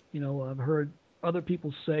I've heard other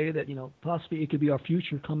people say that possibly it could be our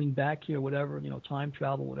future coming back here, whatever, time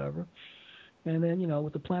travel, whatever. And then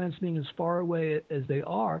with the planets being as far away as they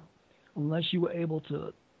are, unless you were able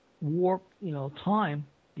to warp time,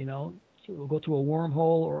 or go through a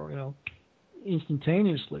wormhole, or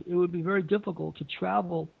instantaneously. It would be very difficult to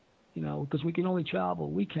travel, because we can only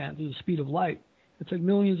travel, we can't, through the speed of light. It takes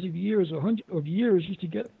millions of years or hundreds of years just to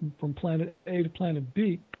get from planet A to planet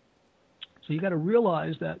B. So you got to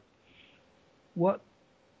realize that what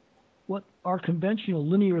our conventional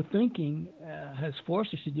linear thinking has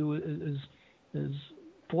forced us to do is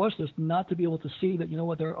forced us not to be able to see that,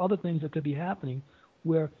 there are other things that could be happening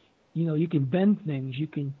where, you can bend things, you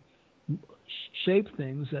can shape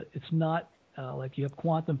things, that it's not like you have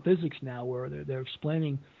quantum physics now where they're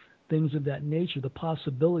explaining things of that nature, the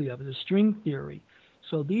possibility of it, the string theory.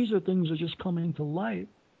 So these are things that are just coming to light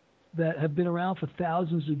that have been around for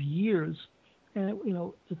thousands of years. And,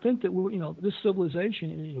 to think that we're, this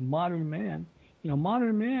civilization, modern man,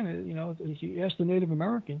 if you ask the Native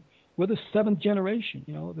American, we're the seventh generation,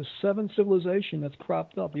 the seventh civilization that's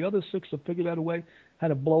cropped up. The other six have figured out a way how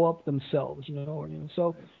to blow up themselves,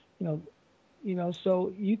 so,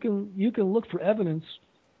 so you can look for evidence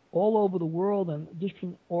all over the world and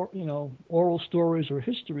different, oral stories or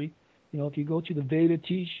history. If you go to the Veda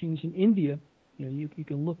teachings in India, you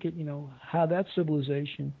can look at, how that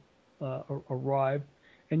civilization arrived,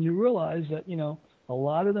 and you realize that, a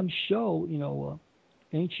lot of them show,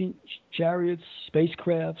 ancient chariots,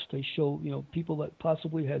 spacecrafts. They show, people that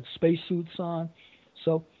possibly had spacesuits on.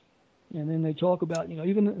 So, and then they talk about,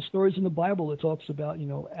 even the stories in the Bible, it talks about,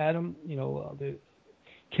 Adam, the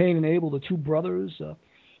Cain and Abel, the two brothers, and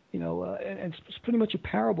it's pretty much a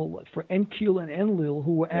parable for Enkidu and Enlil,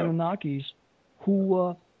 who were Anunnakis,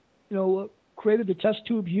 who, created the test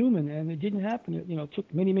tube human, and it didn't happen. It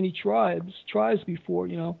took many, many tribes before,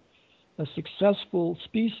 a successful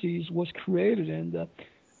species was created. And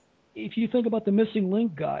if you think about the missing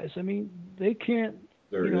link, guys, I mean, they can't,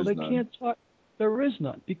 can't talk. There is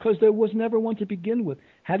none, because there was never one to begin with.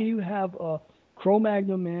 How do you have a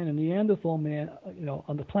Cro-Magnon man and Neanderthal man,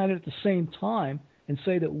 on the planet at the same time, and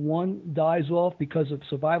say that one dies off because of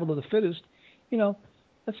survival of the fittest?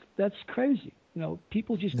 That's crazy.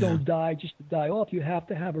 People just don't die just to die off. You have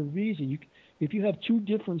to have a reason. If you have two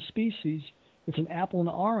different species, it's an apple and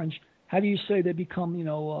an orange. How do you say they become,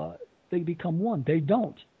 they become one? They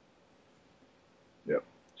don't. Yep.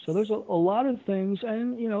 So there's a lot of things,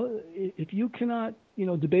 and if you cannot,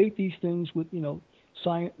 debate these things with,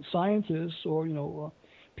 scientists or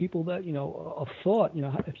people that of thought,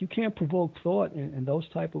 if you can't provoke thought in those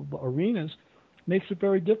type of arenas, makes it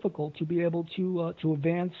very difficult to be able to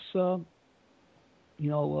advance, science.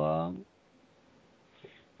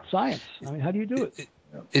 I mean, how do you do it?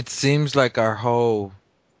 It seems like our whole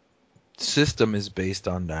system is based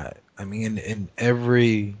on that. I mean, in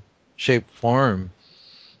every shape, form.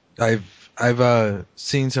 I've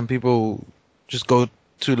seen some people just go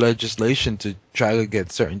to legislation to try to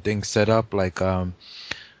get certain things set up, like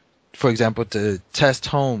for example, to test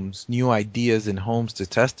homes, new ideas in homes to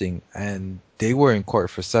testing, and they were in court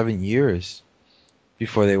for 7 years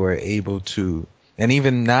before they were able to. And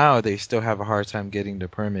even now, they still have a hard time getting the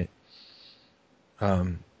permit.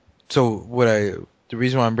 So the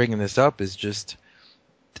reason why I'm bringing this up is just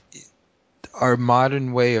our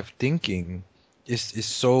modern way of thinking is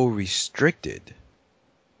so restricted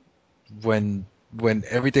when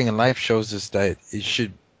everything in life shows us that it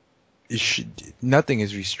should nothing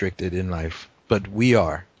is restricted in life, but we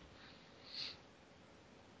are.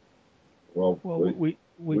 Well,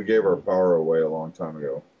 we gave our power away a long time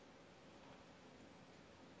ago.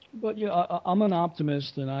 But I'm an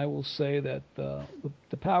optimist, and I will say that the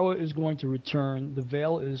power is going to return. The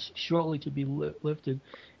veil is shortly to be lifted.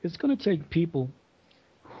 It's going to take people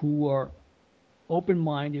who are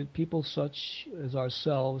open-minded, people such as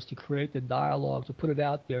ourselves, to create the dialogue, to put it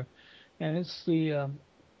out there, and it's the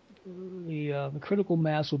critical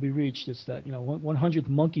mass will be reached. It's that 100th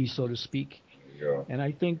monkey, so to speak. Yeah. And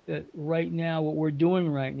I think that right now, what we're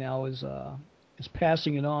doing right now is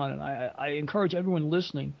passing it on. And I encourage everyone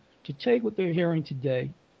listening to take what they're hearing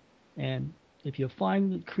today, and if you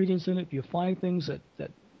find credence in it, if you find things that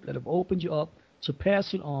have opened you up, to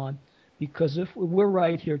pass it on. Because if we're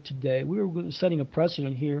right here today, we're setting a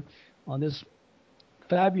precedent here on this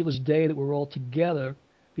fabulous day that we're all together,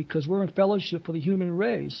 because we're in fellowship for the human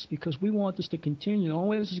race, because we want this to continue. The only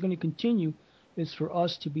way this is going to continue is for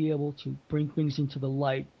us to be able to bring things into the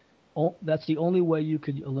light. That's the only way you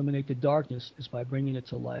could eliminate the darkness, is by bringing it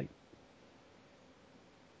to light.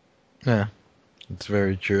 Yeah, it's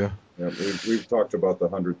very true. Yeah, we've talked about the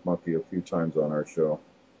 100th monkey a few times on our show,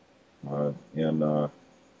 and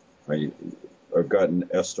I've gotten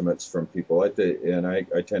estimates from people, and I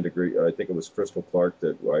tend to agree. I think it was Crystal Clark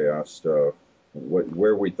that I asked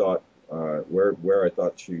where we thought where I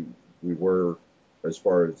thought we were as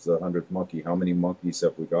far as the 100th monkey. How many monkeys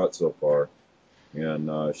have we got so far? And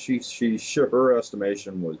her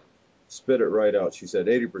estimation was, spit it right out. She said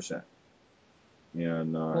 80%,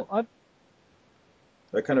 and Well, I've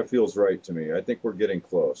that kind of feels right to me. I think we're getting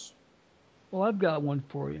close. well, I've got one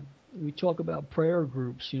for you. We talk about prayer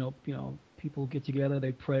groups. People get together,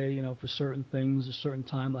 they pray, for certain things, a certain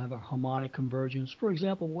time, they'll have a harmonic convergence. For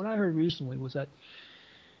example, what I heard recently was that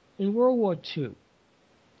in World War II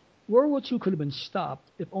could have been stopped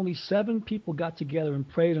if only 7 people got together and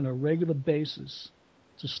prayed on a regular basis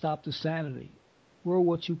to stop the sanity. World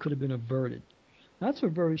War II could have been averted. That's a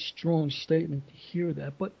very strong statement to hear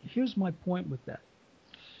that, but here's my point with that.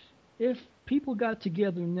 If people got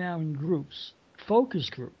together now in groups, focus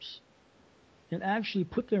groups, and actually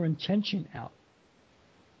put their intention out,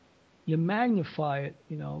 you magnify it,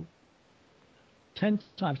 10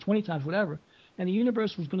 times, 20 times, whatever, and the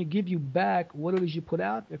universe was going to give you back what it is you put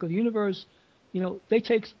out there. Because the universe, they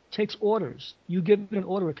takes orders. You give it an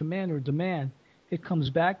order, a command, or a demand, it comes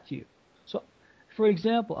back to you. So, for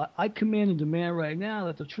example, I command and demand right now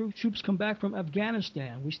that the troops come back from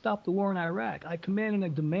Afghanistan. We stop the war in Iraq. I command and I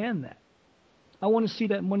demand that. I want to see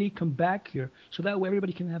that money come back here, so that way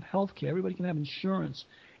everybody can have health care, everybody can have insurance,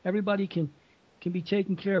 everybody can be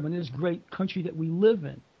taken care of in this great country that we live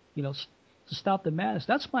in. You know, to stop the madness.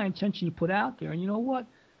 That's my intention to put out there. And you know what?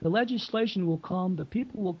 The legislation will come, the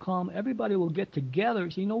people will come, everybody will get together.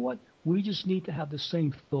 So you know what? We just need to have the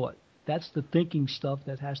same thought. That's the thinking stuff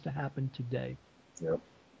that has to happen today. Yep.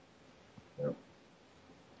 Yep.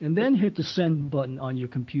 And then hit the send button on your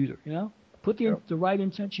computer. Put Yep. the right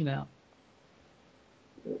intention out.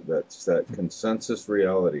 That's that consensus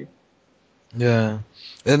reality. Yeah.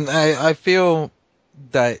 And I feel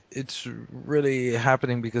that it's really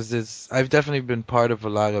happening because I've definitely been part of a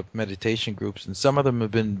lot of meditation groups, and some of them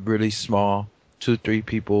have been really small, 2, 3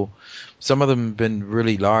 people. Some of them have been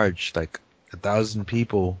really large, like 1,000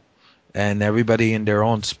 people, and everybody in their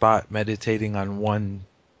own spot meditating on one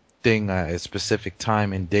thing at a specific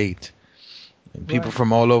time and date. And people Right.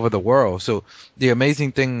 from all over the world. So the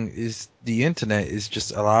amazing thing is the internet is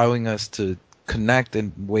just allowing us to connect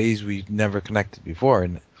in ways we've never connected before.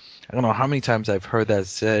 And I don't know how many times I've heard that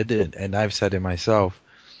said, and I've said it myself.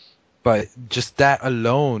 But just that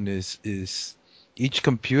alone is each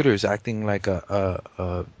computer is acting like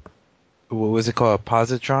a what was it called, a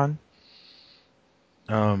positron,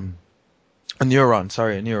 um, a neuron.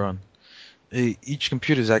 Sorry, a neuron. Each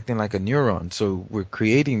computer is acting like a neuron. So we're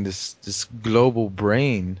creating this global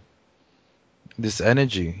brain, this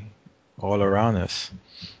energy all around us.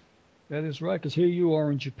 That is right, because here you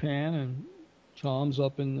are in Japan, and Tom's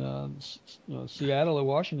up in Seattle or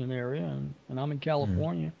Washington area, and I'm in Mm.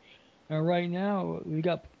 California. And right now, we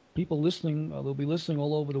got people listening. They'll be listening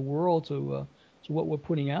all over the world to what we're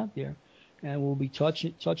putting out there, and will be touched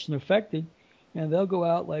and affected. And they'll go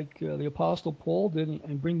out like the Apostle Paul did,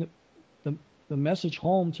 and bring the the message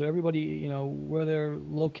home to everybody, where they're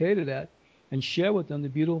located at, and share with them the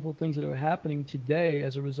beautiful things that are happening today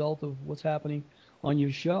as a result of what's happening on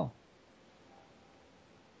your show.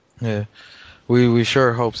 Yeah, we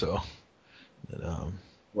sure hope so. But,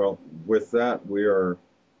 Well, with that,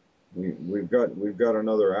 we've got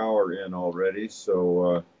another hour in already,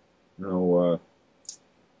 so you know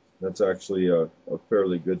that's actually a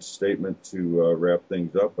fairly good statement to wrap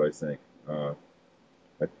things up. I think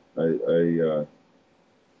I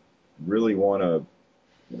really want to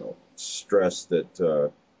stress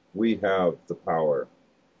that we have the power,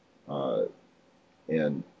 uh,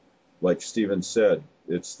 and like Stephen said,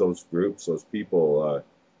 it's those groups, those people,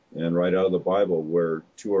 and right out of the Bible, where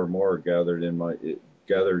two or more gathered in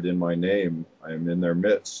my name, I am in their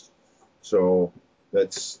midst. So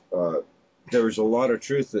that's there's a lot of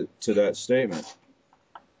truth to that statement.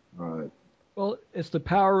 Uh, Well, it's the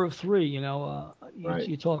power of three. right.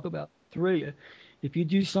 You talk about three. If you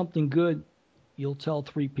do something good, you'll tell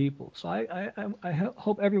 3 people. So I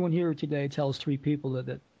hope everyone here today tells 3 people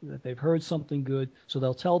that they've heard something good. So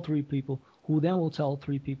they'll tell 3 people, who then will tell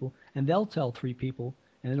 3 people, and they'll tell 3 people,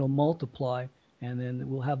 and it'll multiply, and then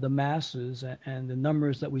we'll have the masses and the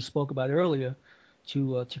numbers that we spoke about earlier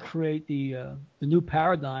to create the new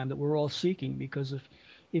paradigm that we're all seeking. Because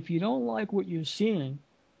if you don't like what you're seeing,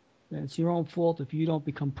 and it's your own fault if you don't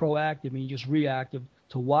become proactive and you just reactive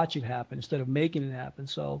to watch it happen instead of making it happen.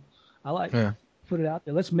 So I like yeah, put it out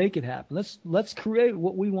there. Let's make it happen. Let's create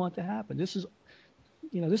what we want to happen. This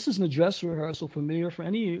isn't a dress rehearsal for me or for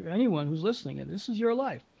anyone who's listening. And this is your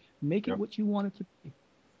life. Make it Yep. what you want it to be.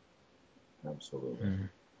 Absolutely. mm.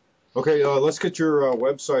 Okay. Let's get your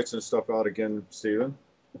websites and stuff out again, Stephen.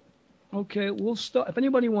 Okay, we'll start. If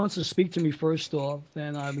anybody wants to speak to me first off,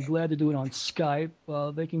 then I'd be glad to do it on Skype.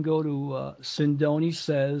 They can go to Sindoni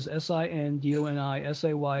says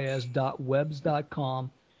SINDONISAYS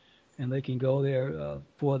 .webs.com, and they can go there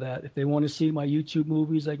for that. If they want to see my YouTube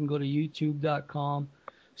movies, they can go to youtube.com,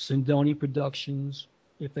 Sindoni Productions.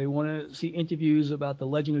 If they want to see interviews about the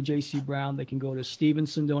legend of J.C. Brown, they can go to Stephen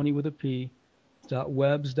Sindoni with a P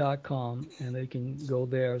 .webs.com, and they can go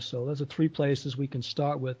there. So those are three places we can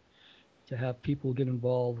start with to have people get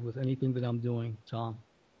involved with anything that I'm doing, Tom.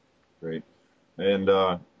 Great. And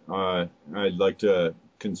I'd like to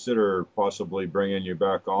consider possibly bringing you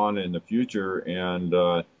back on in the future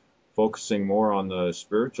and focusing more on the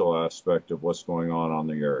spiritual aspect of what's going on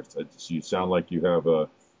the earth. You sound like you're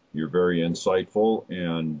very insightful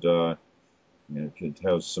and you could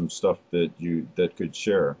have some stuff that could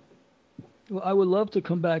share. Well, I would love to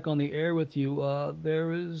come back on the air with you.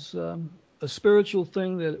 There is a spiritual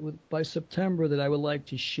thing by September that I would like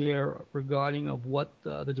to share regarding of what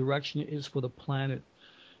the direction is for the planet.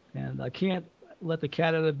 And I can't let the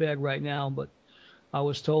cat out of the bag right now, but I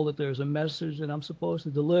was told that there's a message that I'm supposed to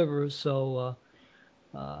deliver. So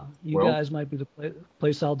you Well, guys might be the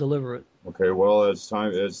place I'll deliver it. okay. Well, as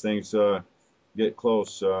things get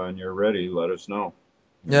close and you're ready, let us know.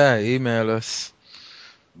 Yeah, email us.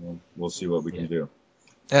 We'll see what we Yeah. can do.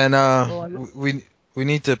 And Well, we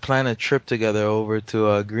need to plan a trip together over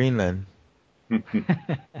to Greenland.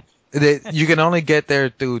 You can only get there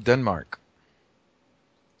through Denmark.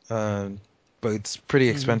 But it's pretty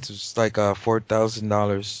Mhm. expensive. It's like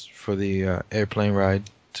 $4,000 for the airplane ride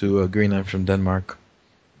to Greenland from Denmark.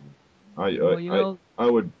 I, Well, I I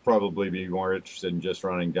would probably be more interested in just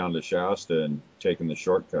running down to Shasta and taking the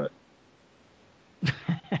shortcut.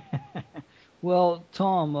 well,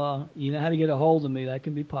 Tom, you know how to get a hold of me. That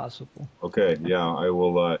can be possible. Okay, yeah, I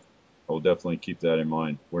will. I will definitely keep that in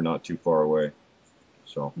mind. We're not too far away,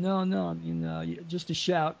 so No, no. I mean, just a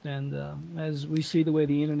shout. And as we see the way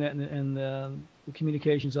the internet and the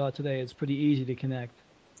communications are today, it's pretty easy to connect.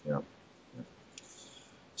 yeah.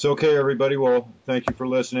 So okay, everybody. Well, thank you for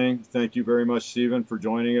listening. Thank you very much, Stephen, for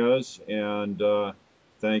joining us, and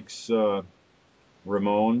thanks,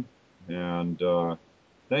 Ramon, and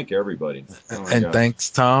thank everybody. Oh my And gosh. thanks,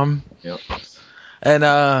 Tom. Yep.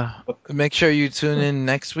 And make sure you tune in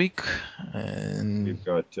next week. And We've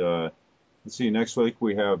got. Let's see. Next week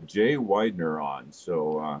we have Jay Widener on,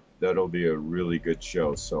 so that'll be a really good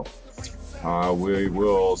show. So we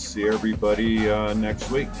will see everybody next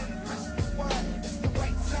week.